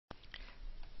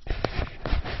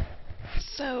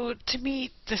So to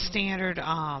meet the standard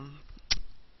of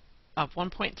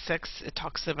 1.6, it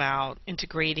talks about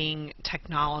integrating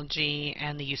technology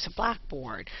and the use of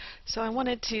Blackboard. So I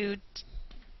wanted to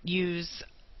use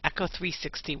Echo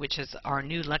 360, which is our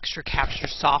new lecture capture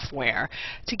software,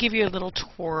 to give you a little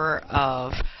tour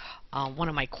of one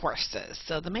of my courses.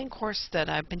 So the main course that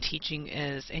I've been teaching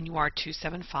is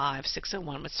NUR275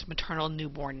 601, which is maternal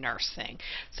newborn nursing.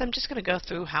 So I'm just going to go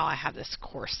through how I have this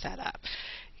course set up.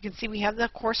 You can see we have the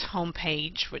course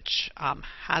homepage, which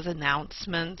has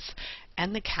announcements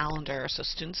and the calendar, so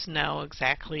students know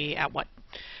exactly at what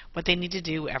they need to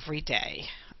do every day.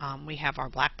 We have our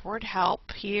Blackboard help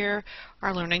here,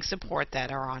 our learning support that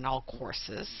are on all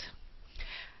courses.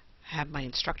 I have my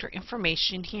instructor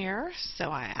information here,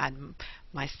 so I add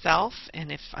myself,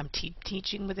 and if I'm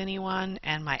teaching with anyone,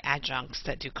 and my adjuncts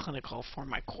that do clinical for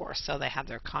my course, so they have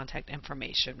their contact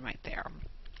information right there.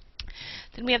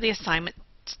 Then we have the assignment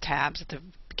tabs. At the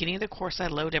beginning of the course I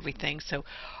load everything, so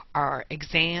our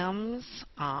exams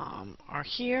are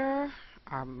here,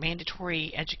 our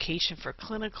mandatory education for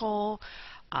clinical,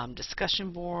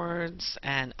 discussion boards,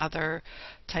 and other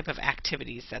type of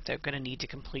activities that they're going to need to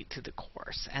complete through the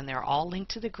course. And they're all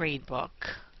linked to the grade book,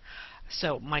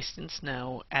 so my students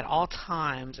know at all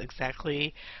times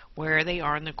exactly where they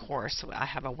are in the course. So I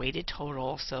have a weighted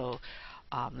total, so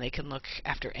they can look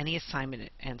after any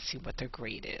assignment and see what their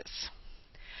grade is.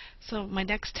 So my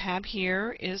next tab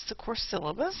here is the course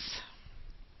syllabus.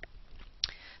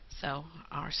 So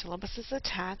our syllabus is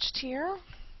attached here.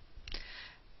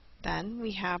 Then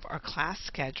we have our class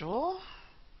schedule.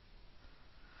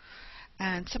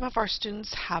 And some of our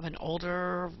students have an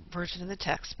older version of the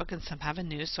textbook and some have a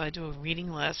new, so I do a reading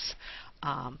list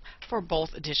for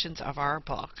both editions of our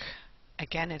book.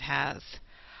 Again, it has,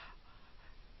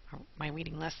 my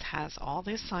reading list has all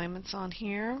the assignments on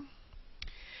here.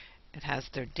 It has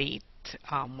their date,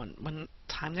 when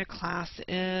time their class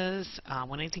is,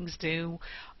 when anything's due.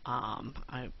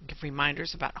 I give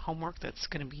reminders about homework that's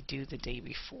going to be due the day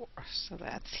before. So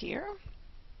that's here.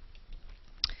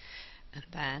 And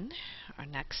then our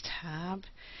next tab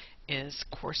is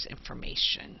course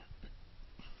information.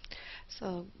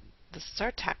 So this is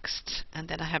our text, and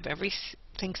then I have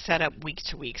everything set up week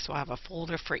to week. So I have a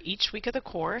folder for each week of the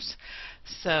course,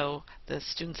 so the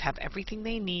students have everything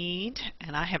they need,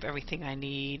 and I have everything I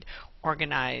need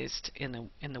organized in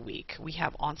the week. We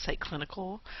have on-site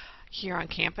clinical here on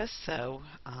campus, so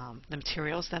the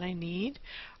materials that I need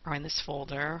are in this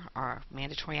folder. Our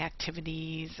mandatory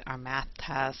activities, our math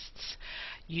tests,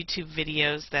 YouTube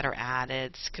videos that are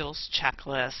added, skills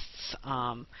checklists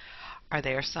are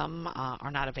there. Some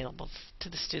are not available to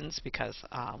the students because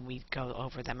we go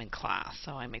over them in class,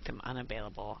 so I make them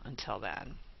unavailable until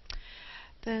then.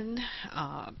 Then,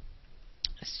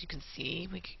 as you can see,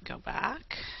 we can go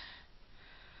back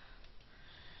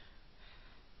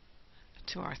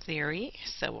to our theory.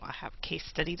 So I have a case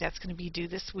study that's going to be due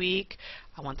this week.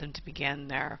 I want them to begin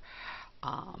their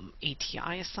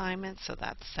ATI assignment, so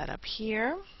that's set up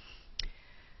here.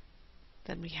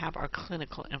 Then we have our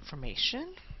clinical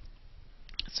information.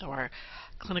 So our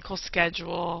clinical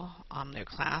schedule, their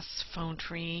class phone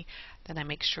tree. Then I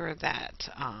make sure that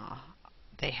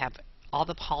they have all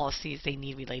the policies they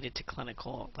need related to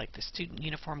clinical, like the student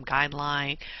uniform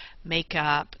guideline,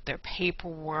 makeup, their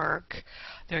paperwork,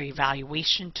 their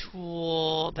evaluation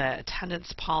tool, the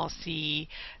attendance policy,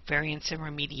 variance and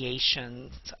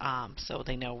remediations, so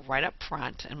they know right up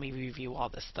front, and we review all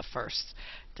this the first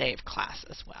day of class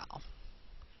as well.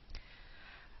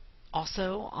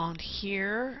 Also on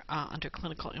here, under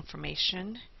clinical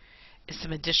information, is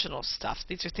some additional stuff.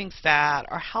 These are things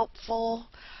that are helpful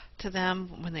to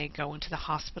them when they go into the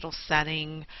hospital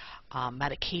setting,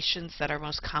 medications that are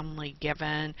most commonly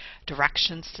given,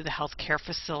 directions to the healthcare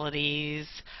facilities,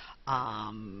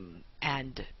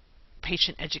 and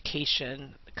patient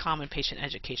education, common patient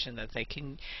education that they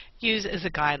can use as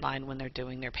a guideline when they're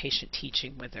doing their patient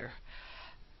teaching with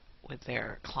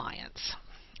their clients.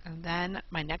 And then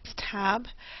my next tab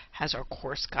has our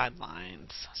course guidelines.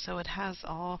 So it has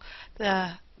all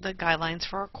the guidelines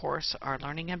for our course, our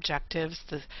learning objectives.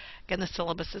 Again, the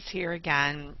syllabus is here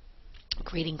again.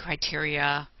 Grading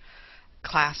criteria,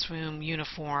 classroom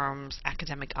uniforms,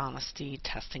 academic honesty,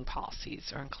 testing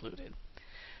policies are included.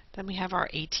 Then we have our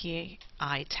ATI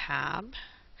tab,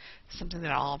 something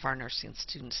that all of our nursing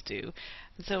students do.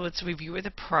 And so it's a review of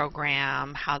the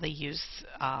program, how they use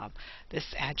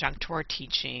this adjunct to our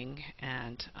teaching,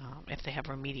 and if they have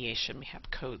remediation, we have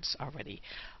codes already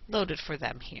loaded for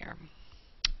them here.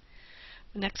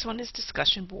 The next one is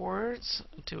discussion boards.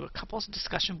 We'll do a couple of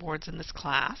discussion boards in this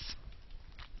class.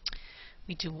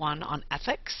 We do one on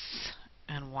ethics,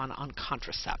 and one on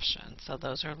contraception. So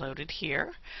those are loaded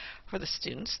here for the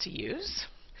students to use.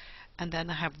 And then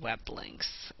I have web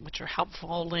links, which are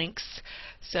helpful links.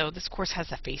 So this course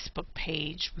has a Facebook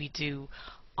page. We do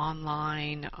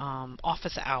online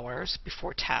office hours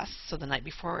before tests, so the night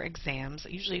before exams,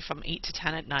 usually from 8 to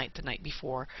 10 at night the night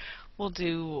before. We'll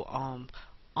do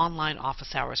online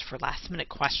office hours for last-minute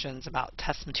questions about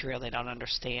test material they don't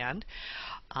understand.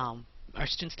 Our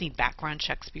students need background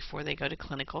checks before they go to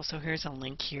clinical, so here's a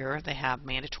link here. They have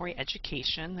mandatory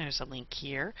education. There's a link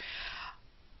here.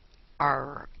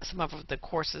 Some of the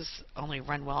courses only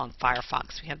run well on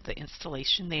Firefox. We have the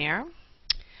installation there.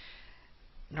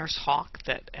 Nurse Hawk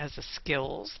that has the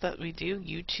skills that we do,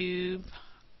 YouTube,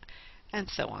 and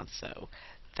so on. So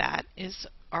that is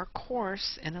our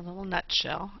course in a little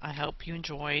nutshell. I hope you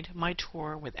enjoyed my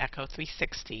tour with Echo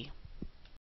 360.